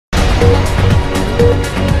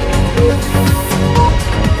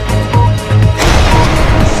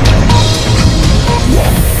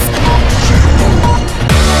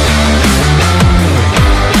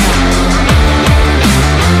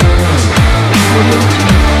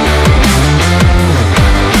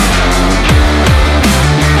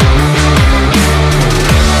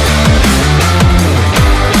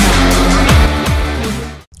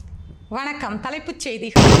வணக்கம். தலைப்புச்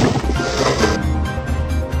செய்திகள்.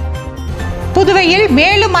 புதுவையில்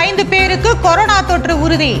மேலும் 5 பேருக்கு கொரோனா தொற்று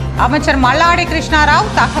உறுதி. அமைச்சர் மல்லாடி கிருஷ்ணராவ்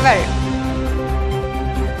தகவல்.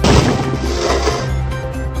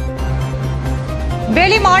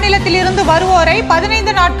 வெளி மாநிலத்திலிருந்து வருவோரை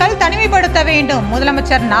 15 நாட்கள் தனிமைப்படுத்த வேண்டும்.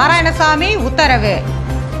 முதலமைச்சர் நாராயணசாமி உத்தரவு.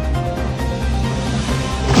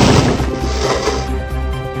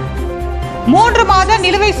 மூன்று மாத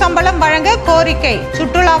நிலுவை சம்பளம் வழங்க கோரிக்கை.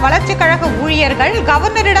 சுற்றுலா வளர்ச்சிக் கழக ஊழியர்கள்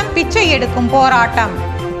கவர்னரிடம் பிச்சை எடுக்கும் போராட்டம்.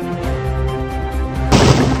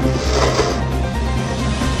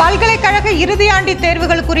 பல்கலைக்கழக இறுதியாண்டு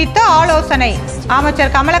தேர்வுகள் குறித்த ஆலோசனை.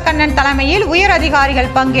 அமைச்சர் கமலக்கண்ணன் தலைமையில் உயர்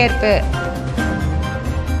அதிகாரிகள் பங்கேற்பு.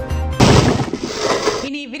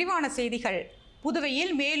 இனி விரிவான செய்திகள்.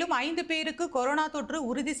 புதுவையில் மேலும் 5 பேருக்கு கொரோனா தொற்று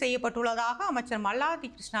உறுதி செய்யப்பட்டுள்ளதாக அமைச்சர் மல்லாடி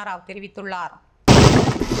கிருஷ்ணராவ் தெரிவித்துள்ளார்.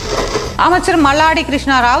 அமைச்சர் மல்லாடி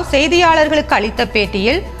கிருஷ்ணராவ் செய்தியாளர்களுக்கு அளித்த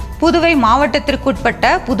பேட்டியில், புதுவை மாவட்டத்திற்குட்பட்ட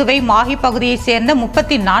புதுவை மாஹி பகுதியைச் சேர்ந்த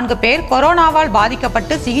 34 பேர் கொரோனாவால்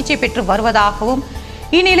பாதிக்கப்பட்டு சிகிச்சை பெற்று வருவதாகவும்,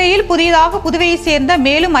 இந்நிலையில் புதியதாக புதுவையைச் சேர்ந்த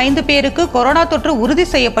மேலும் 5 பேருக்கு கொரோனா தொற்று உறுதி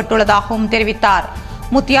செய்யப்பட்டுள்ளதாகவும் தெரிவித்தார்.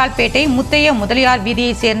 முத்தியால்பேட்டை முத்தைய முதலியார்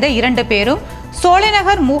வீதியைச் சேர்ந்த 2 பேரும்,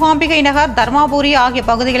 சோலைநகர், மூகாம்பிகை நகர், தர்மாபுரி ஆகிய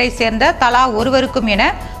பகுதிகளைச் சேர்ந்த தலா ஒருவருக்கும் என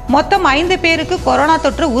மொத்தம் 5 பேருக்கு கொரோனா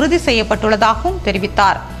தொற்று உறுதி செய்யப்பட்டுள்ளதாகவும்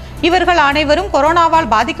தெரிவித்தார். இவர்கள் அனைவரும் கொரோனாவால்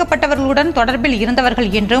பாதிக்கப்பட்டவர்களுடன் தொடர்பில் இருந்தவர்கள்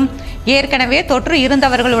என்றும், ஏற்கனவே தொற்று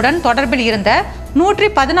இருந்தவர்களுடன் தொடர்பில் இருந்த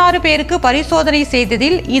 116 பேருக்கு பரிசோதனை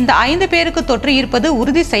செய்ததில் இந்த 5 பேருக்கு தொற்று இருப்பது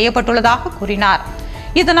உறுதி செய்யப்பட்டுள்ளதாக கூறினார்.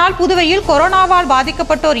 இதனால் புதுவையில் கொரோனாவால்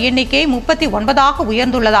பாதிக்கப்பட்டோர் எண்ணிக்கை 39ஆக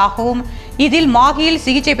உயர்ந்துள்ளதாகவும், இதில் மாகியில்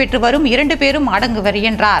சிகிச்சை பெற்று வரும் 2 பேரும் அடங்குவர்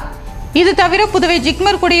என்றார். இது தவிர புதுவை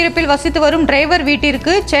ஜிக்மர் குடியிருப்பில் வசித்து வரும் டிரைவர்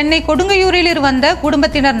வீட்டிற்கு சென்னை கொடுங்கையூரில் வந்த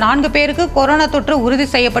குடும்பத்தினர் 4 பேருக்கு கொரோனா தொற்று உறுதி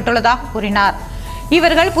செய்யப்பட்டுள்ளதாக கூறினார்.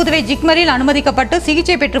 இவர்கள் புதுவை ஜிக்மரில் அனுமதிக்கப்பட்டு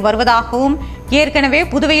சிகிச்சை பெற்று வருவதாகவும், ஏற்கனவே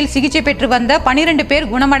புதுவையில் சிகிச்சை பெற்று வந்த 12 பேர்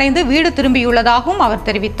குணமடைந்து வீடு திரும்பியுள்ளதாகவும் அவர்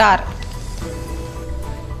தெரிவித்தார்.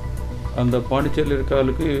 அந்த பாண்டிச்சேரியில்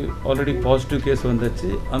இருக்கிறவங்களுக்கு ஆல்ரெடி பாசிட்டிவ் கேஸ் வந்துச்சு.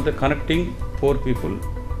 அந்த கனெக்டிங் 4 பீப்புள்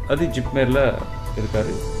அது ஜிப்மேரில்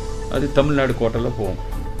இருக்கார். அது தமிழ்நாடு கோட்டையில் போகும்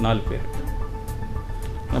 4 பேர்.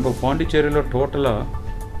 நம்ம பாண்டிச்சேரியில் டோட்டலாக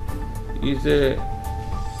இஸ்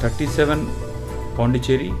 37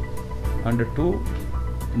 பாண்டிச்சேரி அண்ட் 2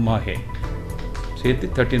 மாஹே சேர்த்து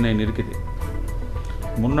 39 இருக்குது.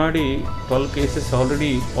 முன்னாடி 12 cases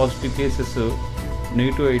already positive cases,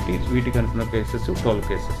 negative ID வீட்டுக்கு அனுப்பின cases 12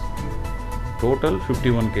 cases, total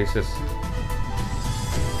 51 cases.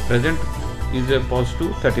 Present is a positive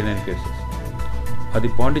 39 cases. அது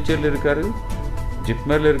பாண்டிச்சேரியில் இருக்கார்,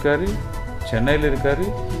 ஜிப்மரில் இருக்கார், சென்னையில் இருக்கார்,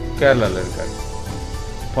 கேரளாவில் இருக்கார்.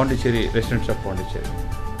 Pondicherry residents of Pondicherry.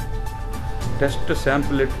 Test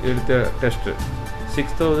sample எடுத்த டெஸ்ட்டு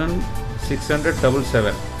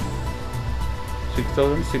 6677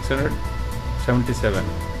 6677.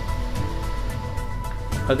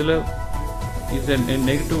 அதில் இஸ்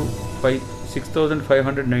நெகட்டிவ்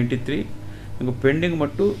 6593. இங்கே பெண்டிங்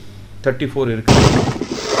மட்டும் 34 இருக்குது.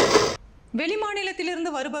 வெளிமாநிலத்திலிருந்து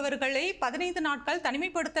வருபவர்களை 15 நாட்கள்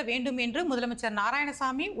தனிமைப்படுத்த வேண்டும் என்று முதலமைச்சர்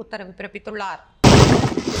நாராயணசாமி உத்தரவு பிறப்பித்துள்ளார்.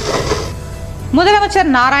 முதலமைச்சர்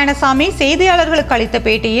நாராயணசாமி செய்தியாளர்களுக்கு அளித்த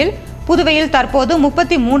பேட்டியில், புதுவையில் தற்போது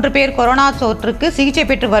 33 பேர் கொரோனா தொற்றுக்கு சிகிச்சை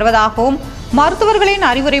பெற்று வருவதாகவும், மருத்துவர்களின்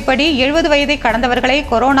அறிவுரைப்படி 70 வயதை கடந்தவர்களை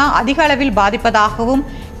கொரோனா அதிக அளவில் பாதிப்பதாகவும்,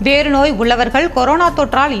 வேறு நோய் உள்ளவர்கள் கொரோனா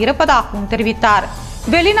தொற்றால் இறப்பதாகவும் தெரிவித்தார்.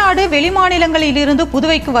 வெளிநாடு வெளிமாநிலங்களில் இருந்து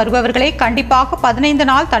புதுவைக்கு வருபவர்களை கண்டிப்பாக 15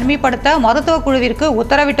 நாள் தனிமைப்படுத்த மருத்துவ குழுவிற்கு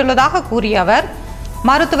உத்தரவிட்டுள்ளதாக கூறிய அவர்,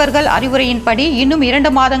 மருத்துவர்கள் அறிவுரையின்படி இன்னும்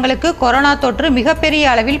 2 மாதங்களுக்கு கொரோனா தொற்று மிகப்பெரிய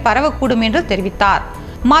அளவில் பரவக்கூடும் என்று தெரிவித்தார்.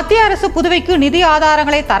 மத்திய அரசு புதுவைக்கு நிதி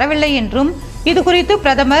ஆதாரங்களை தரவில்லை என்றும், இதுகுறித்து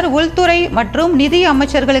பிரதமர், உள்துறை மற்றும் நிதி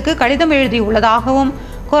அமைச்சர்களுக்கு கடிதம் எழுதியுள்ளதாகவும்,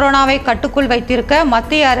 கொரோனாவை கட்டுக்குள் வைத்திருக்க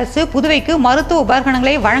மத்திய அரசு புதுவைக்கு மருத்துவ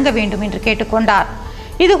உபகரணங்களை வழங்க வேண்டும் என்று கேட்டுக்கொண்டார்.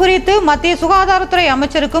 இதுகுறித்து மத்திய சுகாதாரத்துறை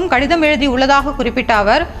அமைச்சருக்கும் கடிதம் எழுதியுள்ளதாக குறிப்பிட்ட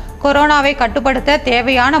அவர், கொரோனாவை கட்டுப்படுத்த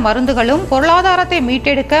தேவையான மருந்துகளும் பொருளாதாரத்தை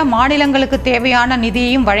மீட்டெடுக்க மாநிலங்களுக்கு தேவையான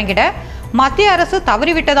நிதியையும் வழங்கிட மத்திய அரசு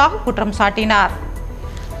தவறிவிட்டதாக குற்றம் சாட்டினார்.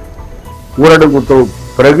 ஊரடங்கு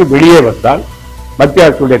பிறகு வெளியே வந்தால் மத்திய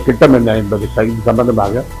அரசுடைய திட்டம் என்ன என்பது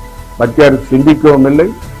சம்பந்தமாக மத்திய அரசு சிந்திக்கவும் இல்லை,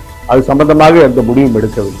 அது சம்பந்தமாக எந்த முடிவும்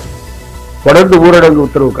எடுக்கவில்லை. தொடர்ந்து ஊரடங்கு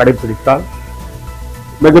உத்தரவு கடைபிடித்தால்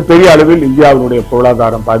மிகப்பெரிய அளவில் இந்தியாவினுடைய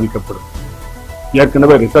பொருளாதாரம் பாதிக்கப்படும்.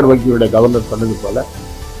 ஏற்கனவே ரிசர்வ் வங்கியுடைய கவர்னர் சொன்னது போல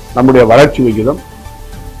நம்முடைய வளர்ச்சி விகிதம்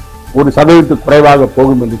 1% குறைவாக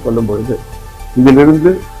போகும் என்று சொல்லும் பொழுது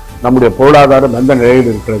இதிலிருந்து நம்முடைய பொருளாதாரம் எந்த நிலையில்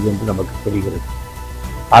இருக்கிறது என்று நமக்கு தெரிகிறது.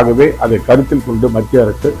 ஆகவே அதை கருத்தில் கொண்டு மத்திய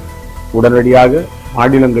அரசு உடனடியாக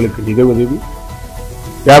மாநிலங்களுக்கு நிதி உதவி,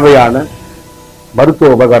 தேவையான மருத்துவ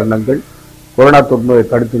உபகரணங்கள், கொரோனா தொற்று நோயை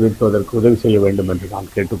தடுத்து நிறுத்துவதற்கு உதவி செய்ய வேண்டும் என்று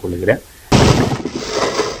நான் கேட்டுக்கொள்கிறேன்.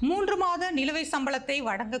 3 மாத நிலுவை சம்பளத்தை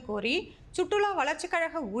வழங்க கோரி சுற்றுலா வளர்ச்சிக்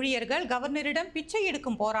கழக ஊழியர்கள் கவர்னரிடம் பிச்சை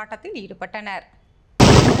எடுக்கும் போராட்டத்தில் ஈடுபட்டனர்.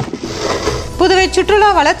 புதுவை சுற்றுலா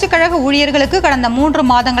வளர்ச்சிக் கழக ஊழியர்களுக்கு கடந்த 3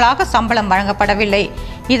 மாதங்களாக சம்பளம் வழங்கப்படவில்லை.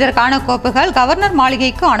 இதற்கான கோப்புகள் கவர்னர்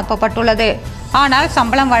மாளிகைக்கு அனுப்பப்பட்டுள்ளது. ஆனால்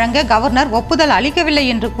சம்பளம் வழங்க கவர்னர் ஒப்புதல் அளிக்கவில்லை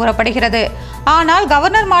என்று கூறப்படுகிறது. ஆனால்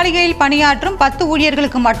கவர்னர் மாளிகையில் பணியாற்றும் 10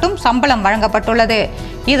 ஊழியர்களுக்கு மட்டும் சம்பளம் வழங்கப்பட்டுள்ளது.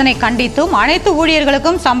 இதனை கண்டித்தும் அனைத்து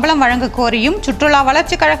ஊழியர்களுக்கும் சம்பளம் வழங்க கோரியும் சுற்றுலா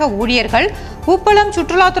வளர்ச்சிக் கழக ஊழியர்கள் உப்பளம்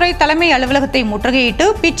சுற்றுலாத்துறை தலைமை அலுவலகத்தை முற்றுகையிட்டு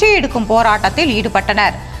பிச்சை எடுக்கும் போராட்டத்தில்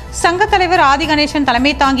ஈடுபட்டனர். சங்க தலைவர் ஆதி கணேசன்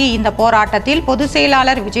தலைமை தாங்கிய இந்த போராட்டத்தில் பொதுச்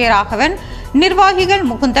செயலாளர் விஜயராகவன், நிர்வாகிகள்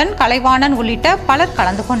முகுந்தன், கலைவாணன் உள்ளிட்ட பலர்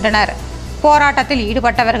கலந்து கொண்டனர். போராட்டத்தில்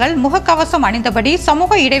ஈடுபட்டவர்கள் முகக்கவசம் அணிந்தபடி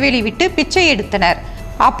சமூக இடைவெளி விட்டு பிச்சை எடுத்தனர்.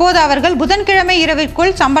 அப்போது அவர்கள் புதன்கிழமை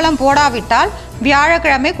இரவிற்குள் சம்பளம் போடாவிட்டால்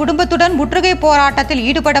வியாழக்கிழமை குடும்பத்துடன் முற்றுகை போராட்டத்தில்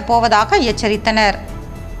ஈடுபட போவதாக எச்சரித்தனர்.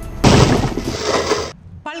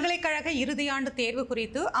 பல்கலைக்கழக இறுதியாண்டு தேர்வு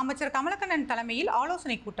குறித்து அமைச்சர் கமலக்கண்ணன் தலைமையில்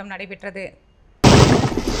ஆலோசனை கூட்டம் நடைபெற்றது.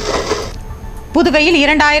 புதுவையில்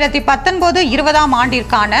 2019-20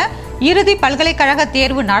 ஆண்டிற்கான இறுதி பல்கலைக்கழக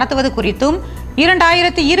தேர்வு நடத்துவது குறித்தும்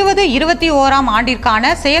 2020-21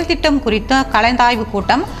 ஆண்டிற்கான செயல் திட்டம் குறித்த கலந்தாய்வு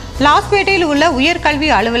கூட்டம் லாஸ்பேட்டையில் உள்ள உயர்கல்வி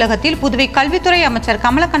அலுவலகத்தில் புதுவை கல்வித்துறை அமைச்சர்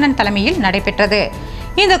கமலக்கண்ணன் தலைமையில் நடைபெற்றது.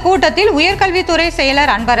 இந்த கூட்டத்தில் உயர்கல்வித்துறை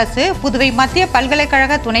செயலர் அன்பரசு, புதுவை மத்திய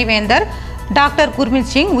பல்கலைக்கழக துணைவேந்தர் டாக்டர்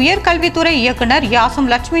குர்மித் சிங், உயர்கல்வித்துறை இயக்குனர்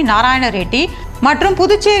யாசும் லட்சுமி நாராயண ரெட்டி மற்றும்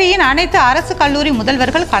புதுச்சேரியின் அனைத்து அரசு கல்லூரி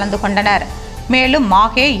முதல்வர்கள் கலந்து கொண்டனர். மேலும்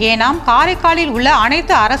மாஹே, ஏனாம், காரைக்காலில் உள்ள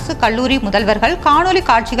அனைத்து அரசு கல்லூரி முதல்வர்கள் காணொலி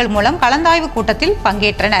காட்சிகள் மூலம் கலந்தாய்வு கூட்டத்தில்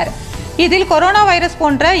பங்கேற்றனர். இதில் கொரோனா வைரஸ்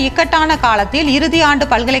போன்ற இக்கட்டான காலத்தில் இறுதி ஆண்டு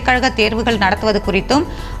பல்கலைக்கழக தேர்வுகள் நடத்துவது குறித்தும்,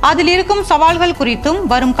 அதில் இருக்கும் சவால்கள் குறித்தும்,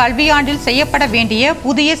 வரும் கல்வியாண்டில் செய்யப்பட வேண்டிய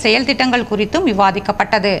புதிய செயல் திட்டங்கள் குறித்தும்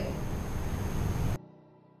விவாதிக்கப்பட்டது.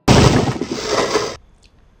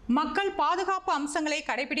 மக்கள் பாதுகாப்பு அம்சங்களை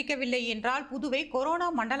கடைபிடிக்கவில்லை என்றால் புதுவை கொரோனா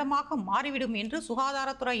மண்டலமாக மாறிவிடும் என்று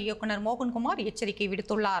சுகாதாரத்துறை இயக்குனர் மோகன்குமார் எச்சரிக்கை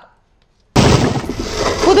விடுத்துள்ளார்.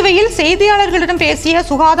 புதுவையில் செய்தியாளர்களிடம் பேசிய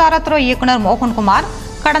சுகாதாரத்துறை இயக்குனர் மோகன்குமார்,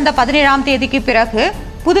 கடந்த 17ஆம் தேதிக்கு பிறகு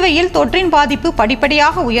புதுவையில் தொற்றின் பாதிப்பு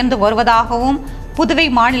படிப்படியாக உயர்ந்து வருவதாகவும், புதுவை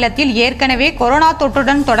மாநிலத்தில் ஏற்கனவே கொரோனா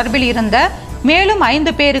தொற்றுடன் தொடர்பில் இருந்த மேலும்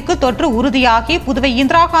 5 பேருக்கு தொற்று உறுதியாகி புதுவை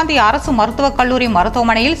இந்திரா காந்தி அரசு மருத்துவக் கல்லூரி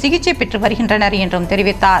மருத்துவமனையில் சிகிச்சை பெற்று வருகின்றனர் என்றும்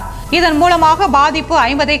தெரிவித்தார். இதன் மூலமாக பாதிப்பு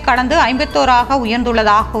 50ஐ கடந்து 51ஆக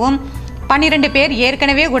உயர்ந்துள்ளதாகவும், 12 பேர்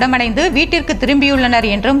ஏற்கனவே குணமடைந்து வீட்டிற்கு திரும்பியுள்ளனர்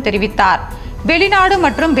என்றும் தெரிவித்தார். வெளிநாடு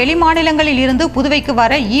மற்றும் வெளிமாநிலங்களில் இருந்து புதுவைக்கு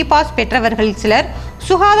வர இ-பாஸ் பெற்றவர்களில் சிலர்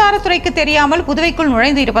சுகாதாரத்துறைக்கு தெரியாமல் புதுவைக்குள்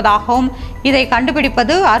நுழைந்து இருப்பதாகவும், இதை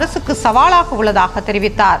கண்டுபிடிப்பது அரசுக்கு சவாலாக உள்ளதாக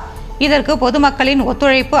தெரிவித்தார். இதற்கு பொதுமக்களின்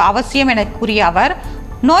ஒத்துழைப்பு அவசியம் என கூறிய அவர்,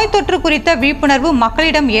 நோய் தொற்று குறித்த விழிப்புணர்வு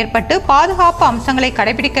மக்களிடம் ஏற்பட்டு பாதுகாப்பு அம்சங்களை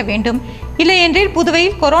கடைபிடிக்க வேண்டும், இல்லையென்றில்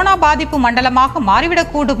புதுவையில் கொரோனா பாதிப்பு மண்டலமாக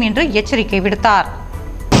மாறிவிடக்கூடும் என்று எச்சரிக்கை விடுத்தார்.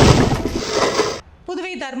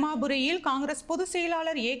 புதுவை தர்மாபுரியில் காங்கிரஸ் பொதுச்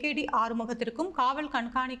செயலாளர் ஏகேடி ஆறுமுகத்திற்கும் காவல்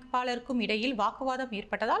கண்காணிப்பாளருக்கும் இடையில் வாக்குவாதம்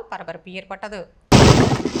ஏற்பட்டதால் பரபரப்பு ஏற்பட்டது.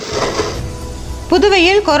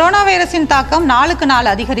 புதுவையில் கொரோனா வைரஸின் தாக்கம் நாளுக்கு நாள்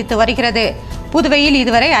அதிகரித்து வருகிறது. புதுவையில்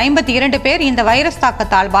இதுவரை 52 பேர் இந்த வைரஸ்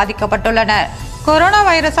தாக்கத்தால் பாதிக்கப்பட்டுள்ளனர். கொரோனா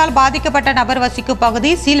வைரஸால் பாதிக்கப்பட்ட நபர் வசிக்கும்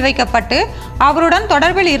பகுதி சீல் வைக்கப்பட்டு அவருடன்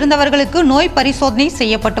தொடர்பில் இருந்தவர்களுக்கு நோய் பரிசோதனை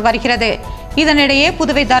செய்யப்பட்டு வருகிறது. இதனிடையே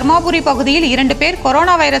புதுவை தர்மாபுரி பகுதியில் 2 பேர்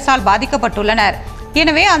கொரோனா வைரஸால் பாதிக்கப்பட்டுள்ளனர்.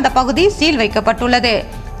 எனவே அந்த பகுதி சீல் வைக்கப்பட்டுள்ளது.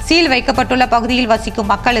 சீல் வைக்கப்பட்டுள்ள பகுதியில்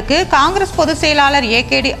வசிக்கும் மக்களுக்கு காங்கிரஸ் பொதுச் செயலாளர்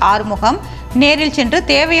ஏகேடி ஆறுமுகம் நேரில் சென்று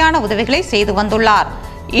தேவையான உதவிகளை செய்து வந்துள்ளார்.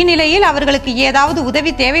 இந்நிலையில் அவர்களுக்கு ஏதாவது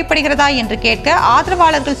உதவி தேவைப்படுகிறதா என்று கேட்க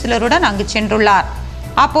ஆதரவாளர்கள் சிலருடன் அங்கு சென்றுள்ளார்.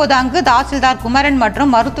 அப்போது அங்கு தாசில்தார் குமரன்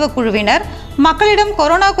மற்றும் மருத்துவ குழுவினர் மக்களிடம்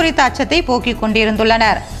கொரோனா குறித்த அச்சத்தை போக்கிக்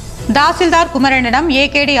கொண்டிருந்துள்ளனர். தாசில்தார் குமரனிடம்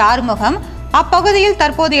ஏகேடி ஆறுமுகம் அப்பகுதியில்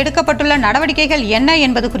தற்போது எடுக்கப்பட்டுள்ள நடவடிக்கைகள் என்ன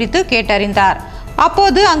என்பது குறித்து கேட்டறிந்தார்.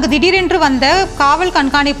 அப்போது அங்கு திடீரென்று வந்த காவல்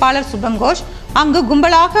கண்காணிப்பாளர் சுபம் கோஷ் அங்கு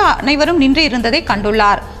கும்பலாக அனைவரும் நின்று இருந்ததை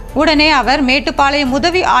கண்டுள்ளார். உடனே அவர் மேட்டுப்பாளையம்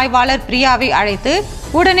உதவி ஆய்வாளர் பிரியாவை அழைத்து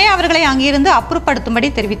உடனே அவர்களை அங்கிருந்து அப்புறப்படுத்தும்படி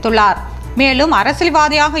தெரிவித்துள்ளார். மேலும்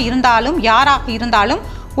அரசியல்வாதியாக இருந்தாலும் யாராக இருந்தாலும்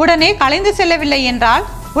உடனே கலைந்து செல்லவில்லை என்றால்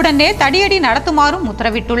உடனே தடியடி நடத்துமாறும்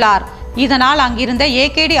உத்தரவிட்டுள்ளார். இதனால் அங்கிருந்த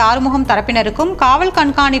ஏகேடி ஆறுமுகம் தரப்பினருக்கும் காவல்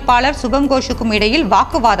கண்காணிப்பாளர் சுபம் கோஷுக்கும் இடையில்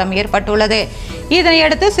வாக்குவாதம் ஏற்பட்டுள்ளது.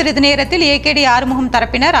 இதனையடுத்து சிறிது நேரத்தில் ஏகேடி ஆறுமுகம்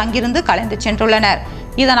தரப்பினர் அங்கிருந்து கலைந்து சென்றுள்ளனர்.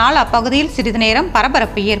 இதனால் அப்பகுதியில் சிறிது நேரம்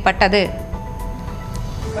பரபரப்பு ஏற்பட்டது.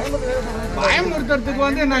 பயமுறுத்துறதுக்கு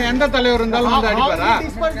வந்து நான் எந்த தலைவர் இருந்தாலும் வந்து அடிப்பாரா?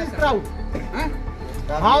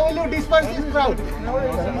 How will you disperse this crowd?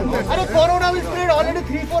 Are corona will spread already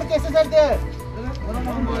 3-4 cases are there.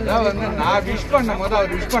 அதான் வந்து நான் விஷ் பண்ணும்போது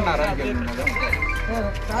அவர் விஷ் பண்ணாரான்னு கேளுங்க.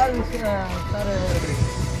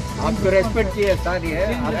 आपको रेस्पेक्ट किया सर, ये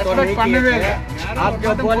आपको பண்ணவே இல்ல. आप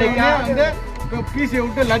जो बोले क्या வந்து பீஸ்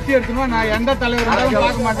விட்டு லத்தி எடுத்துனா நான் எந்த தலைவரும்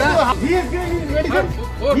பார்க்க மாட்டேன். He is given medicine.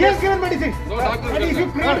 He has given medicine. And if you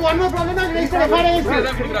create one more problem, then register FIR.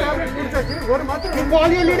 ஒரு மாத்திரம் you call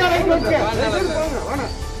your leader right now.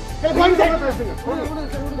 चल कौन से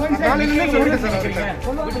गाली नहीं छोड़ सकते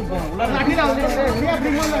लाठी डाल दे ये अपनी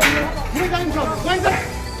बोल ये टाइम शॉट कौन से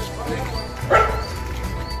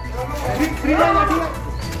फ्री लाठी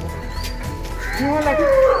ये लाठी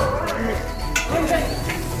कौन से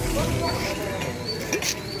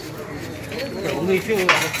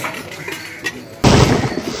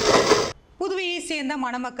புதுவையை சேர்ந்த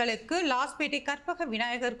மணமக்களுக்கு லாஸ்பேட்டை கற்பக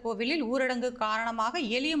விநாயகர் கோவிலில் ஊரடங்கு காரணமாக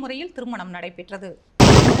எளிய முறையில் திருமணம் நடைபெற்றது.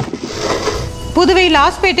 புதுவை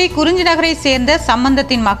லாஸ்பேட்டை குறிஞ்சி நகரை சேர்ந்த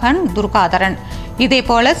சம்பந்தத்தின் மகன் துர்காதரன்,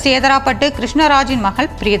 இதேபோல சேதராப்பட்டு கிருஷ்ணராஜின்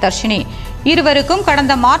மகள் பிரியதர்ஷினி இருவருக்கும்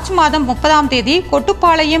கடந்த மார்ச் மாதம் 30ஆம் தேதி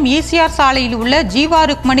கொட்டுப்பாளையம் ஈசிஆர் சாலையில் உள்ள ஜீவா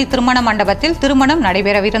ருக்மணி திருமண மண்டபத்தில் திருமணம்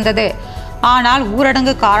நடைபெறவிருந்தது. ஆனால்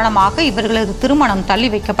ஊரடங்கு காரணமாக இவர்களது திருமணம் தள்ளி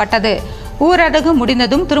வைக்கப்பட்டது. ஊரடங்கு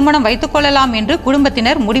முடிந்ததும் திருமணம் வைத்துக் கொள்ளலாம் என்று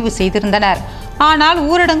குடும்பத்தினர் முடிவு செய்திருந்தனர். ஆனால்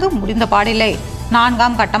ஊரடங்கு முடிந்த பாடில்லை.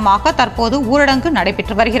 4ஆம் கட்டமாக தற்போது ஊரடங்கு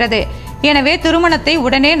நடைபெற்று வருகிறது. எனவே திருமணத்தை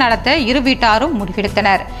உடனே நடத்த இரு வீட்டாரும்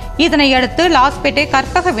முடிவெடுத்தனர். இதனையடுத்து லாஸ்பேட்டை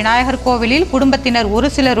கற்பக விநாயகர் கோவிலில் குடும்பத்தினர் ஒரு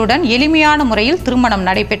சிலருடன் எளிமையான முறையில் திருமணம்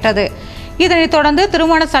நடைபெற்றது. இதனைத் தொடர்ந்து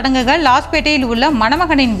திருமண சடங்குகள் லாஸ்பேட்டையில் உள்ள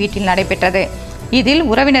மணமகனின் வீட்டில் நடைபெற்றது. இதில்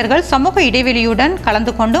உறவினர்கள் சமூக இடைவெளியுடன்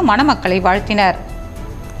கலந்து கொண்டு மணமக்களை வாழ்த்தினர்.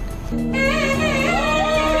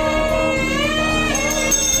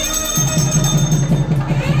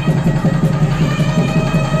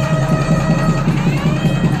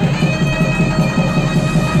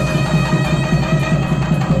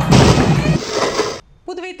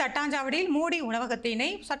 புதுவை தட்டாஞ்சாவடியில் மோடி உணவகத்தினை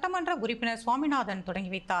சட்டமன்ற உறுப்பினர் சுவாமிநாதன்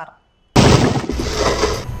தொடங்கி வைத்தார்.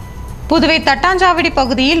 புதுவை தட்டாஞ்சாவடி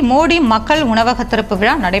பகுதியில் மோடி மக்கள் உணவக திறப்பு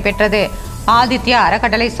விழா நடைபெற்றது. ஆதித்யா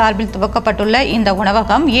அறக்கட்டளை சார்பில் துவக்கப்பட்டுள்ள இந்த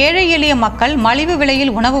உணவகம் ஏழை எளிய மக்கள் மலிவு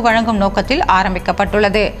விலையில் உணவு வழங்கும் நோக்கத்தில்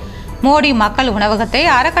ஆரம்பிக்கப்பட்டுள்ளது. மோடி மக்கள் உணவகத்தை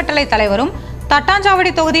அறக்கட்டளை தலைவரும்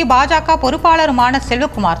தட்டாஞ்சாவடி தொகுதி பாஜக பொறுப்பாளருமான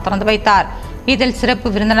செல்வகுமார் திறந்து வைத்தார். இதில் சிறப்பு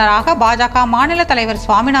விருந்தினராக பாஜக மாநில தலைவர்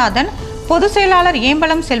சுவாமிநாதன், பொதுச் செயலாளர்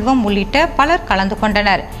ஏம்பலம் செல்வம் உள்ளிட்ட பலர் கலந்து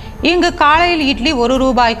கொண்டனர். இங்கு காலையில் இட்லி 1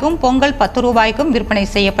 ரூபாய்க்கும் பொங்கல் 10 ரூபாய்க்கும் விற்பனை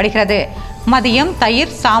செய்யப்படுகிறது. மதியம்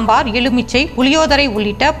தயிர், சாம்பார், எலுமிச்சை, புளியோதரை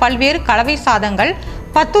உள்ளிட்ட பல்வேறு கலவை சாதங்கள்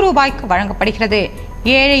 10 ரூபாய்க்கு வழங்கப்படுகிறது.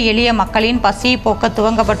 ஏழை எளிய மக்களின் பசியை போக்க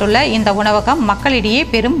துவங்கப்பட்டுள்ள இந்த உணவகம் மக்களிடையே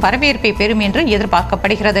பெரும் வரவேற்பை பெறும் என்று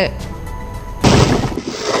எதிர்பார்க்கப்படுகிறது.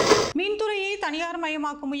 மின்துறையை தனியார்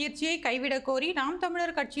மயமாக்கும் முயற்சியை கைவிடக் கோரி நாம்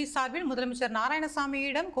தமிழர் கட்சி சார்பில் முதலமைச்சர்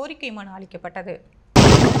நாராயணசாமியிடம் கோரிக்கை மனு அளிக்கப்பட்டது.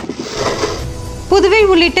 புதுவை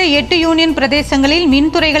உள்ளிட்ட 8 யூனியன் பிரதேசங்களில்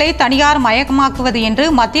மின்துறைகளை தனியார் மயமாக்குவது என்று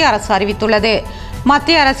மத்திய அரசு அறிவித்துள்ளது.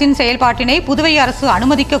 மத்திய அரசின் செயல்பாட்டினை புதுவை அரசு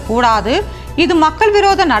அனுமதிக்க கூடாது. இது மக்கள்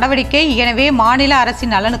விரோத நடவடிக்கை. எனவே மாநில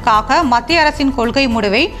அரசின் நலனுக்காக மத்திய அரசின் கொள்கை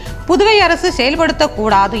முடிவை புதுவை அரசு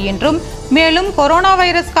செயல்படுத்தக்கூடாது என்றும், மேலும் கொரோனா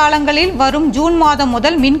வைரஸ் காலங்களில் வரும் ஜூன் மாதம்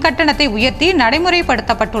முதல் மின் கட்டணத்தை உயர்த்தி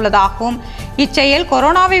நடைமுறைப்படுத்தப்பட்டுள்ளதாகவும், இச்செயல்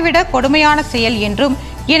கொரோனாவை விட கொடுமையான செயல் என்றும்,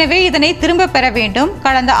 எனவே இதனை திரும்ப பெற வேண்டும்.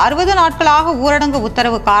 கடந்த 60 நாட்களாக ஊரடங்கு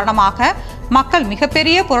உத்தரவு காரணமாக மக்கள்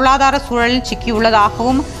மிகப்பெரிய பொருளாதார சூழலில்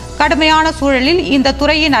சிக்கியுள்ளதாகவும், கடுமையான சூழலில் இந்த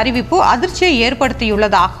துறையின் அறிவிப்பு அதிர்ச்சியை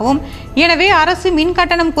ஏற்படுத்தியுள்ளதாகவும், எனவே அரசு மின்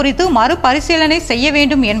கட்டணம் குறித்து மறுபரிசீலனை செய்ய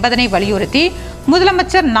வேண்டும் என்பதனை வலியுறுத்தி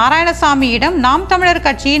முதலமைச்சர் நாராயணசாமியிடம் நாம் தமிழர்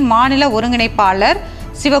கட்சியின் மாநில ஒருங்கிணைப்பாளர்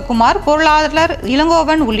சிவகுமார், பொருளாளர்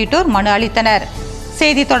இளங்கோவன் உள்ளிட்டோர் மனு அளித்தனர்.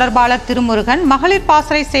 செய்தி தொடர்பாளர் திருமுருகன், மகளிர்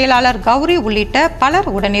பாசறை செயலாளர் கௌரி உள்ளிட்ட பலர்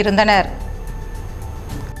உடனிருந்தனர்.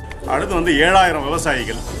 அடுத்து 7000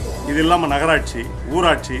 விவசாயிகள், இது இல்லாமல் நகராட்சி,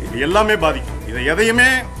 ஊராட்சி எல்லாமே பாதிக்கும். இதை எதையுமே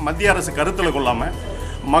மத்திய அரசு கருத்தில் கொள்ளாமல்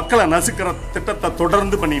மக்களை நசுக்கிற திட்டத்தை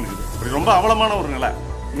தொடர்ந்து பண்ணிட்டு இருக்குது. இப்படி ரொம்ப அவலமான ஒரு நிலை.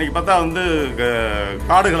 இன்றைக்கி பார்த்தா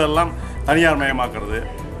காடுகள் எல்லாம் தனியார் மயமாக்குறது,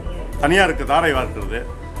 தனியாருக்கு தாரை வார்க்கிறது,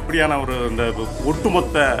 இப்படியான இந்த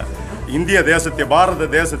ஒட்டுமொத்த இந்திய தேசத்தை, பாரத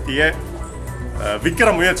தேசத்தையே விற்கிற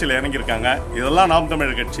முயற்சியில் இறங்கியிருக்காங்க. இதெல்லாம் நாம்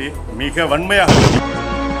தமிழர் கட்சி மிக வன்மையாக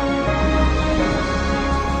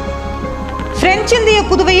பிரெஞ்சு இந்திய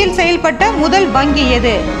புதுவையில் செயல்பட்ட முதல் வங்கி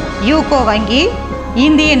எது? யூகோ வங்கி,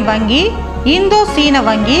 இந்தியன் வங்கி, இந்தோ சீன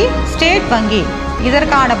வங்கி, ஸ்டேட் வங்கி.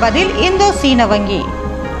 இதற்கான பதில் இந்தோ சீன வங்கி.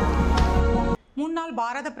 முன்னாள்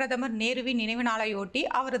பாரத பிரதமர் நேருவின் நினைவு நாளையொட்டி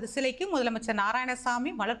அவரது சிலைக்கு முதலமைச்சர்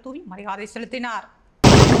நாராயணசாமி மலர்தூவி மரியாதை செலுத்தினார்.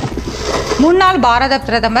 முன்னாள் பாரத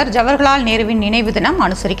பிரதமர் ஜவஹர்லால் நேருவின் நினைவு தினம்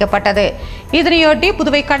அனுசரிக்கப்பட்டது. இதனையொட்டி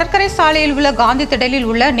புதுவை கடற்கரை சாலையில் உள்ள காந்தி திடலில்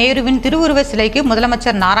உள்ள நேருவின் திருவுருவ சிலைக்கு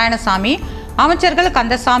முதலமைச்சர் நாராயணசாமி, அமைச்சர்கள்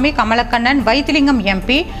கந்தசாமி, கமலக்கண்ணன், வைத்திலிங்கம்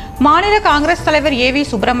எம்பி, மாநில காங்கிரஸ் தலைவர் ஏவி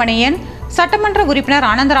சுப்பிரமணியன், சட்டமன்ற உறுப்பினர்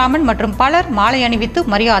அனந்தராமன் மற்றும் பலர் மாலை அணிவித்து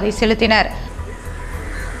மரியாதை செலுத்தினர்.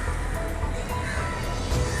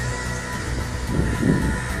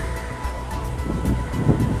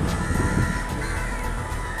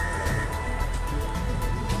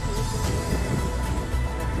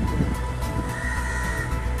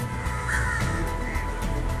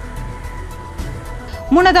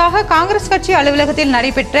 முன்னதாக காங்கிரஸ் கட்சி அலுவலகத்தில்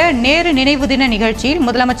நடைபெற்ற நேரு நினைவு தின நிகழ்ச்சியில்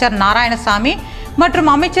முதலமைச்சர் நாராயணசாமி மற்றும்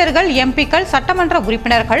அமைச்சர்கள், எம்பிக்கள், சட்டமன்ற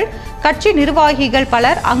உறுப்பினர்கள், கட்சி நிர்வாகிகள்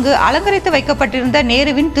பலர் அங்கு அலங்கரித்து வைக்கப்பட்டிருந்த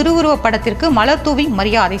நேருவின் திருவுருவப் படத்திற்கு மலர் தூவி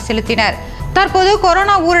மரியாதை செலுத்தினர். தற்போது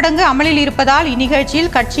கொரோனா ஊரடங்கு அமலில் இருப்பதால்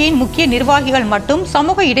இந்நிகழ்ச்சியில் கட்சியின் முக்கிய நிர்வாகிகள் மட்டும்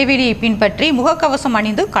சமூக இடைவெளியை பின்பற்றி முகக்கவசம்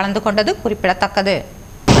அணிந்து கலந்து கொண்டது குறிப்பிடத்தக்கது.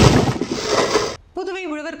 புதுவை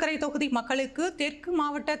உழவர்கரை தொகுதி மக்களுக்கு தெற்கு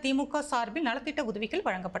மாவட்ட திமுக சார்பில் நலத்திட்ட உதவிகள்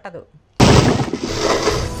வழங்கப்பட்டது.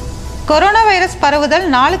 கொரோனா வைரஸ் பரவுதல்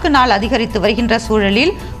நாளுக்கு நாள் அதிகரித்து வருகின்ற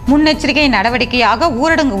சூழலில் முன்னெச்சரிக்கை நடவடிக்கையாக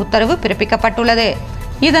ஊரடங்கு உத்தரவு பிறப்பிக்கப்பட்டுள்ளது.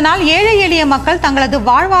 இதனால் ஏழை எளிய மக்கள் தங்களது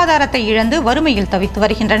வாழ்வாதாரத்தை இழந்து வறுமையில் தவித்து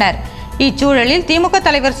வருகின்றனர். இச்சூழலில் திமுக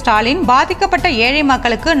தலைவர் ஸ்டாலின் பாதிக்கப்பட்ட ஏழை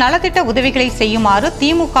மக்களுக்கு நலத்திட்ட உதவிகளை செய்யுமாறு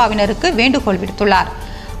திமுகவினருக்கு வேண்டுகோள் விடுத்துள்ளார்.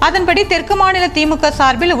 அதன்படி தெற்கு மாநில திமுக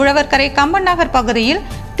சார்பில் உழவர்கரை கம்பன் நகர் பகுதியில்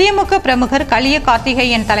திமுக பிரமுகர் கலிய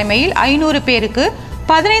கார்த்திகேயன் தலைமையில் 500 பேருக்கு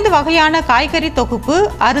 15 வகையான காய்கறி தொகுப்பு,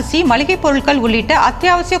 அரிசி, மளிகை பொருட்கள் உள்ளிட்ட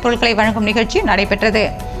அத்தியாவசிய பொருட்களை வழங்கும் நிகழ்ச்சி நடைபெற்றது.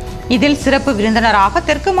 இதில் சிறப்பு விருந்தினராக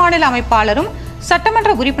தெற்கு மாநில அமைப்பாளரும்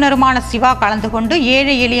சட்டமன்ற உறுப்பினருமான சிவா கலந்து கொண்டு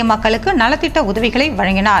ஏழை எளிய மக்களுக்கு நலத்திட்ட உதவிகளை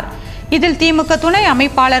வழங்கினார். இதில் திமுக துணை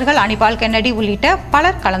அமைப்பாளர்கள் அனிபால் கென்னடி உள்ளிட்ட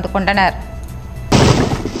பலர் கலந்து கொண்டனர்.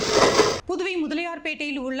 புதுவை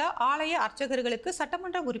முதலியார்பேட்டையில் உள்ள ஆலய அர்ச்சகர்களுக்கு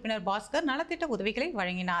சட்டமன்ற உறுப்பினர் பாஸ்கர் நலத்திட்ட உதவிகளை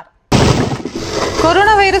வழங்கினார்.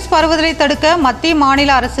 கொரோனா வைரஸ் பரவுதலை தடுக்க மத்திய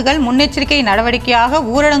மாநில அரசுகள் முன்னெச்சரிக்கை நடவடிக்கையாக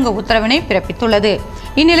ஊரடங்கு உத்தரவினை பிறப்பித்துள்ளது.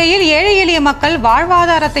 இந்நிலையில் ஏழை எளிய மக்கள்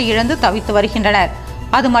வாழ்வாதாரத்தை இழந்து தவித்து வருகின்றனர்.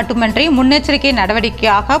 அது மட்டுமின்றி முன்னெச்சரிக்கை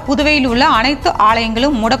நடவடிக்கையாக புதுவையில் உள்ள அனைத்து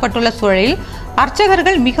ஆலயங்களும் மூடப்பட்டுள்ள சூழலில்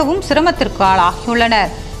அர்ச்சகர்கள் மிகவும் சிரமத்திற்கு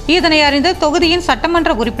ஆளாகியுள்ளனர். இதனை அறிந்த தொகுதியின்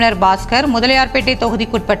சட்டமன்ற உறுப்பினர் பாஸ்கர் முதலியார்பேட்டை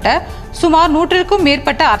தொகுதிக்குட்பட்ட சுமார் 100க்கும்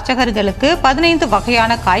மேற்பட்ட அர்ச்சகர்களுக்கு 15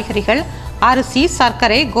 வகையான காய்கறிகள், அரிசி,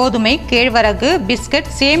 சர்க்கரை, கோதுமை, கேழ்வரகு, பிஸ்கட்,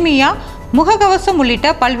 சேமியா, முகக்கவசம்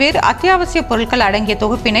உள்ளிட்ட பல்வேறு அத்தியாவசிய பொருட்கள் அடங்கிய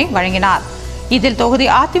தொகுப்பினை வழங்கினார். இதில் தொகுதி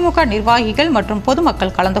அதிமுக நிர்வாகிகள் மற்றும்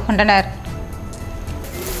பொதுமக்கள் கலந்து கொண்டனர்.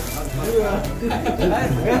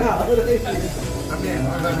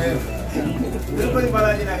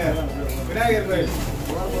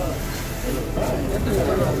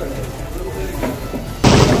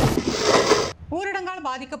 ஊரடங்கால்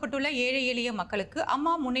பாதிக்கப்பட்டுள்ள ஏழை எளிய மக்களுக்கு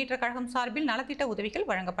அம்மா முன்னேற்ற கழகம் சார்பில் நலத்திட்ட உதவிகள்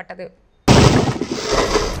வழங்கப்பட்டது.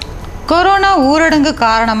 கொரோனா ஊரடங்கு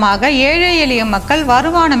காரணமாக ஏழை எளிய மக்கள்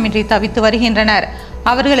வருமானமின்றி தவித்து வருகின்றனர்.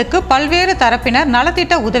 அவர்களுக்கு பல்வேறு தரப்பினர்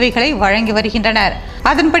நலத்திட்ட உதவிகளை வழங்கி வருகின்றனர்.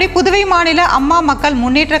 அதன்படி புதுவை மாநில அம்மா மக்கள்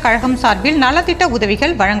முன்னேற்ற கழகம் சார்பில் நலத்திட்ட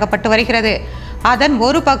உதவிகள் வழங்கப்பட்டு வருகிறது. அதன்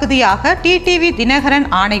ஒரு பகுதியாக டிடிவி தினகரன்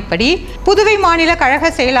ஆணைப்படி புதுவை மாநில கழக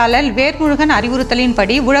செயலாளர் வேர்முருகன்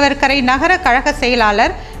அறிவுறுத்தலின்படி உழவர்கரை நகர கழக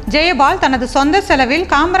செயலாளர் ஜெயபால் தனது சொந்த செலவில்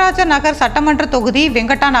காமராஜர் நகர் சட்டமன்ற தொகுதி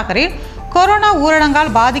வெங்கடா நகரில் கொரோனா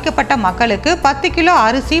ஊரடங்கால் பாதிக்கப்பட்ட மக்களுக்கு 10 கிலோ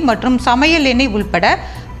அரிசி மற்றும் சமையல் எண்ணெய் உள்பட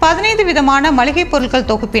 15 விதமான மளிகை பொருட்கள்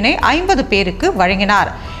தொகுப்பினை 50 பேருக்கு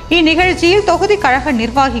வழங்கினார். இந்நிகழ்ச்சியில் தொகுதி கழக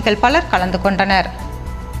நிர்வாகிகள் பலர் கலந்து கொண்டனர்.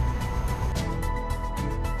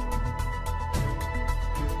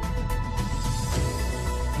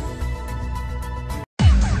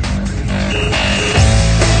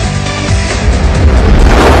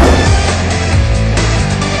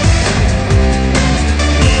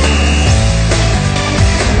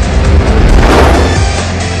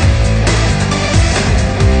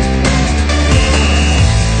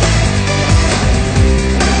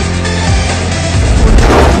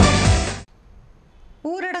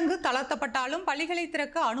 தளர்த்தப்பட்டாலும் பள்ளிகளை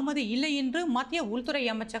திறக்க அனுமதி இல்லை என்று மத்திய உள்துறை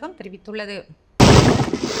அமைச்சகம் தெரிவித்துள்ளது.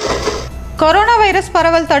 கொரோனா வைரஸ்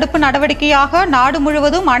பரவல் தடுப்பு நடவடிக்கையாக நாடு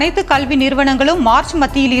முழுவதும் அனைத்து கல்வி நிறுவனங்களும் மார்ச்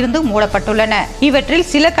மத்தியில் இருந்து மூடப்பட்டுள்ளன. இவற்றில்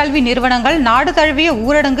சில கல்வி நிறுவனங்கள் நாடு தழுவிய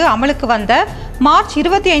ஊரடங்கு அமலுக்கு வந்த மார்ச்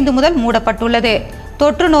 25 முதல் மூடப்பட்டுள்ளது.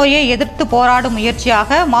 தொற்று நோயை எதிர்த்து போராடும்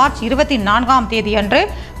முயற்சியாக மார்ச் 24ஆம் தேதியன்று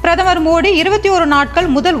பிரதமர் மோடி 21 நாட்கள்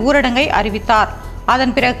முதல் ஊரடங்கை அறிவித்தார்.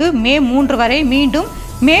 அதன் பிறகு மே 3 வரை மீண்டும்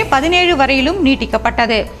மே 17 வரையிலும்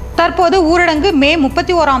நீட்டிக்கப்பட்டது. தற்போது ஊரடங்கு மே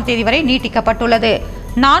 31ஆம் தேதி வரை நீட்டிக்கப்பட்டுள்ளது.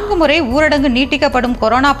 4 முறை ஊரடங்கு நீட்டிக்கப்படும்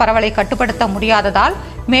கொரோனா பரவலை கட்டுப்படுத்த முடியாததால்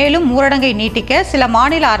மேலும் ஊரடங்கை நீட்டிக்க சில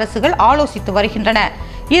மாநில அரசுகள் ஆலோசித்து வருகின்றன.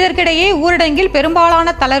 இதற்கிடையே ஊரடங்கில் பெரும்பாலான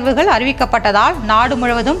தளர்வுகள் அறிவிக்கப்பட்டதால் நாடு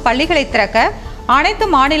முழுவதும் பள்ளிகளை திறக்க அனைத்து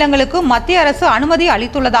மாநிலங்களுக்கும் மத்திய அரசு அனுமதி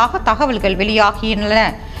அளித்துள்ளதாக தகவல்கள் வெளியாகியுள்ளன.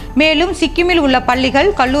 மேலும் சிக்கிமில் உள்ள பள்ளிகள்,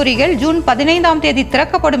 கல்லூரிகள் ஜூன் 15ஆம் தேதி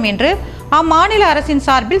திறக்கப்படும் என்று அம்மாநில அரசின்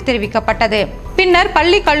சார்பில் தெரிவிக்கப்பட்டது. பின்னர்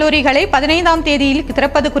பள்ளி கல்லூரிகளை 15ஆம் தேதியில்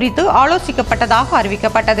திறப்பது குறித்து ஆலோசிக்கப்பட்டதாக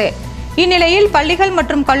அறிவிக்கப்பட்டது. இந்நிலையில் பள்ளிகள்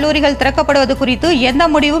மற்றும் கல்லூரிகள் திறக்கப்படுவது குறித்து எந்த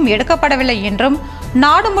முடிவும் எடுக்கப்படவில்லை என்றும்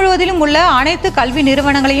நாடு முழுவதிலும் உள்ள அனைத்து கல்வி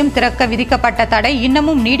நிறுவனங்களையும் திறக்க விதிக்கப்பட்ட தடை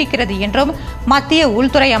இன்னமும் நீடிக்கிறது என்றும் மத்திய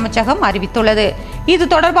உள்துறை அமைச்சகம் அறிவித்துள்ளது. இது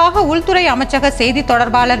தொடர்பாக உள்துறை அமைச்சக செய்தி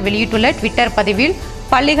தொடர்பாளர் வெளியிட்டுள்ள ட்விட்டர் பதிவில்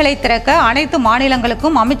பள்ளிகளை திறக்க அனைத்து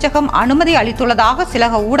மாநிலங்களுக்கும் அமைச்சகம் அனுமதி அளித்துள்ளதாக சில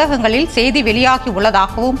ஊடகங்களில் செய்தி வெளியாகி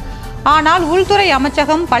உள்ளதாகவும், ஆனால் உள்துறை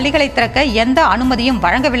அமைச்சகம் பள்ளிகளை திறக்க எந்த அனுமதியும்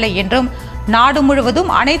வழங்கவில்லை என்றும் நாடு முழுவதும்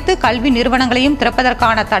அனைத்து கல்வி நிறுவனங்களையும்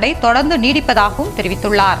திறப்பதற்கான தடை தொடர்ந்து நீடிப்பதாகவும்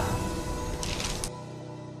தெரிவித்துள்ளார்.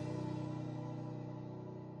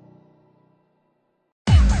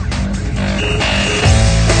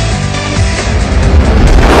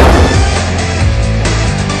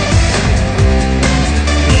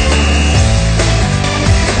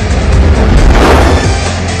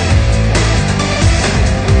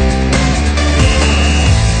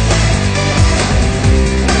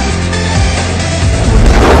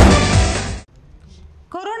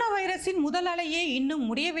 முதல் அலையே இன்னும்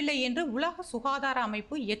முடியவில்லை என்று உலக சுகாதார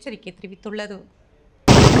அமைப்பு எச்சரிக்கை தெரிவித்துள்ளது.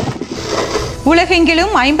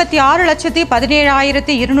 உலகெங்கிலும்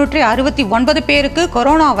 56,17,269 பேருக்கு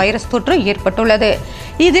கொரோனா வைரஸ் தொற்று ஏற்பட்டுள்ளது.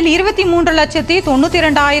 இதில்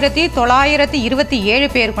 23,92,927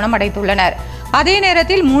 பேர் குணமடைந்துள்ளனர். அதே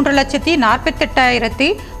நேரத்தில்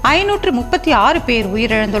 3,48,536 பேர்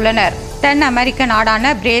உயிரிழந்துள்ளனர். தென் அமெரிக்க நாடான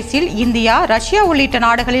பிரேசில், இந்தியா, ரஷ்யா உள்ளிட்ட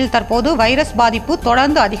நாடுகளில் தற்போது வைரஸ் பாதிப்பு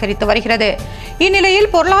தொடர்ந்து அதிகரித்து வருகிறது. இந்நிலையில்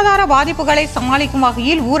பொருளாதார பாதிப்புகளை சமாளிக்கும்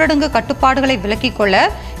வகையில் ஊரடங்கு கட்டுப்பாடுகளை விலக்கிக் கொள்ள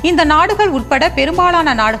இந்த நாடுகள் உட்பட பெரும்பாலான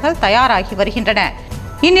நாடுகள் தயாராகி வருகின்றன.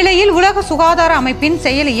 இந்நிலையில் உலக சுகாதார அமைப்பின்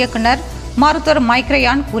செயல் இயக்குநர் மருத்துவர்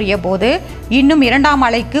மைக்ரயான் கூறிய போது, இன்னும் 2ஆம்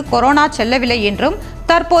அலைக்கு கொரோனா செல்லவில்லை என்றும்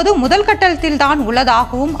தற்போது முதல் கட்டத்தில் தான்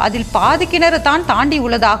உள்ளதாகவும் அதில் பாதி கிணறு தான் தாண்டி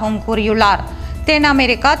உள்ளதாகவும் கூறியுள்ளார். தென்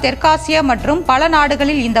அமெரிக்கா, தெற்காசியா மற்றும் பல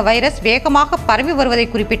நாடுகளில் இந்த வைரஸ் வேகமாக பரவி வருவதை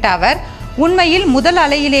குறிப்பிட்ட அவர், உண்மையில் முதல்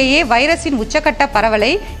அலையிலேயே வைரஸின் உச்சக்கட்ட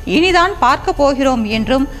பரவலை இனிதான் பார்க்க போகிறோம்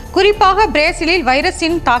என்றும், குறிப்பாக பிரேசிலில்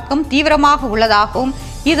வைரஸின் தாக்கம் தீவிரமாக உள்ளதாகவும்,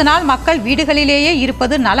 இதனால் மக்கள் வீடுகளிலேயே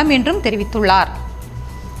இருப்பது நலம் என்றும் தெரிவித்துள்ளார்.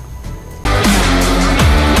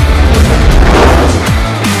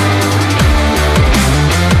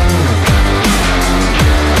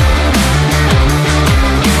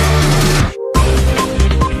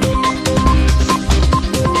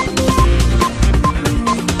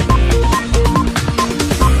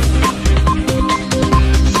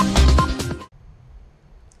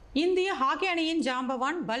 இந்திய ஹாக்கி அணியின்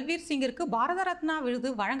ஜாம்பவான் பல்பீர் சிங்கிற்கு பாரத ரத்னா விருது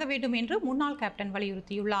வழங்க வேண்டும் என்று முன்னாள் கேப்டன்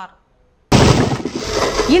வலியுறுத்தியுள்ளார்.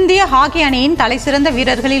 இந்திய ஹாக்கி அணியின் தலைசிறந்த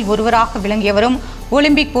வீரர்களில் ஒருவராக விளங்கியவரும்,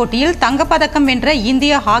 ஒலிம்பிக் போட்டியில் தங்கப்பதக்கம் வென்ற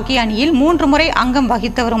இந்திய ஹாக்கி அணியில் 3 முறை அங்கம்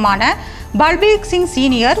வகித்தவருமான பல்பீர் சிங்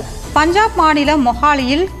சீனியர் பஞ்சாப் மாநிலம்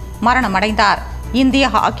மொஹாலியில் மரணமடைந்தார். இந்திய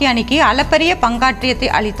ஹாக்கி அணிக்கு அளப்பரிய பங்காற்றியத்தை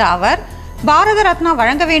அளித்த அவர், பாரத ரத்னா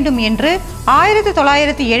வழங்க வேண்டும் என்று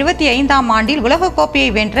 1975ஆம் ஆண்டில் உலகக்கோப்பையை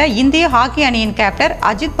வென்ற இந்திய ஹாக்கி அணியின் கேப்டன்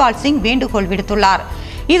அஜித் பால் சிங் வேண்டுகோள் விடுத்துள்ளார்.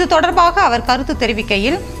 இது தொடர்பாக அவர் கருத்து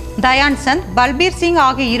தெரிவிக்கையில், தயான் சந்த், பல்பீர் சிங்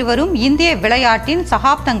ஆகிய இருவரும் இந்திய விளையாட்டின்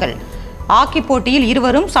சகாப்தங்கள். ஹாக்கி போட்டியில்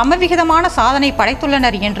இருவரும் சமவிகிதமான சாதனை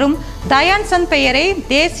படைத்துள்ளனர் என்றும், தயான் சந்த் பெயரை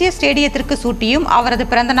தேசிய ஸ்டேடியத்திற்கு சூட்டியும் அவரது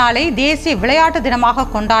பிறந்த நாளை தேசிய விளையாட்டு தினமாக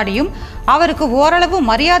கொண்டாடியும் அவருக்கு ஓரளவு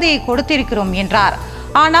மரியாதையை கொடுத்திருக்கிறோம் என்றார்.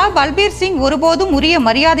 ஆனால் பல்பீர் சிங் ஒருபோதும் உரிய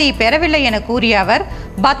மரியாதையை பெறவில்லை என கூறிய அவர்,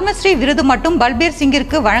 பத்மஸ்ரீ விருது மட்டும் பல்பீர்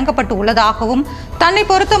சிங்கிற்கு வழங்கப்பட்டு உள்ளதாகவும், தன்னை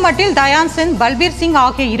பொறுத்த மட்டில் தயான் சந்த், பல்பீர் சிங்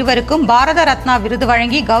ஆகிய இருவருக்கும் பாரத ரத்னா விருது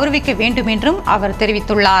வழங்கி கௌரவிக்க வேண்டும் என்றும் அவர்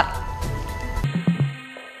தெரிவித்துள்ளார்.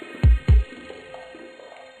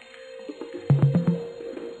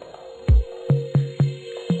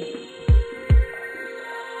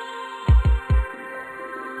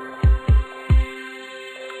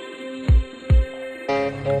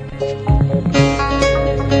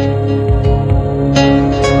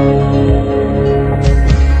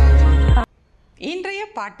 இன்றைய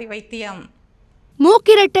பாட்டி வைத்தியம்.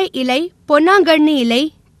 மூக்கிரட்டை இலை, பொன்னாங்கண்ணி இலை,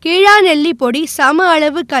 கீழாநெல்லி பொடி சம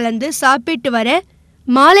அளவு கலந்து சாப்பிட்டு வர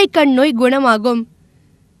மாலை கண் நோய் குணமாகும்.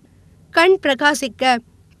 கண் பிரகாசிக்க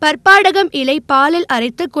பற்பாடகம் இலை பாலில்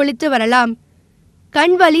அரைத்து குளித்து வரலாம்.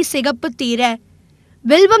 கண் வலி சிகப்பு தீர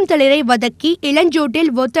வில்வம் தளிரை வதக்கி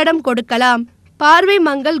இளஞ்சூட்டில் ஒத்தடம் கொடுக்கலாம். பார்வை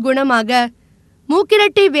மங்கல் குணமாக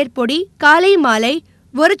மூக்கிரட்டை வேர்பொடி காலை மாலை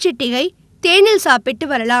ஒரு சிட்டிகை தேனில் சாப்பிட்டு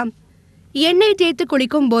வரலாம். எண்ணெய் தேய்த்து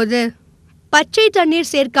குளிக்கும் போது பச்சை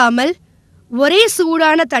தண்ணீர் சேர்க்காமல் ஒரே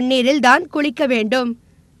சூடான தண்ணீரில் தான் குளிக்க வேண்டும்.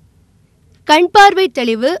 கண் பார்வை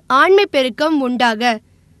தெளிவு ஆண்மை பெருக்கம் உண்டாக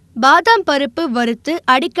பாதாம் பருப்பு வறுத்து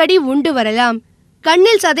அடிக்கடி உண்டு வரலாம்.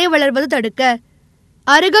 கண்ணில் சதை வளர்வது தடுக்க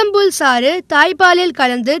அருகம்புல் சாறு தாய்ப்பாலில்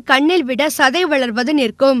கலந்து கண்ணில் விட சதை வளர்வது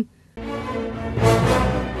நிற்கும்.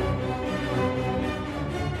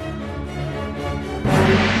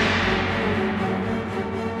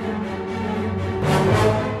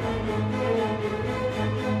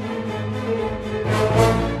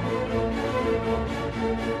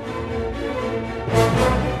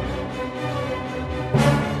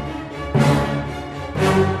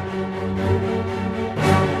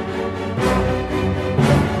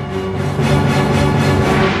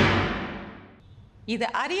 இது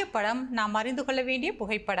அரிய படம், நாம் அறிந்து கொள்ள வேண்டிய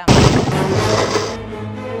புகைப்படம்.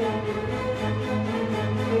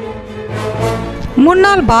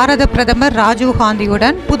 முன்னாள் பாரத பிரதமர் ராஜீவ்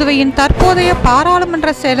காந்தியுடன் புதுவையின் தற்போதைய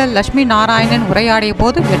பாராளுமன்ற செயலர் லட்சுமி நாராயணன் உரையாடிய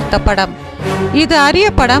போது எடுத்த படம். இது அரிய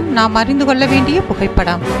படம், நாம் அறிந்து கொள்ள வேண்டிய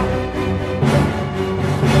புகைப்படம்.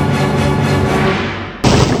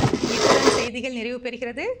 இத்துடன் செய்திகள் நிறைவு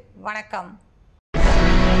பெறுகிறது. வணக்கம்.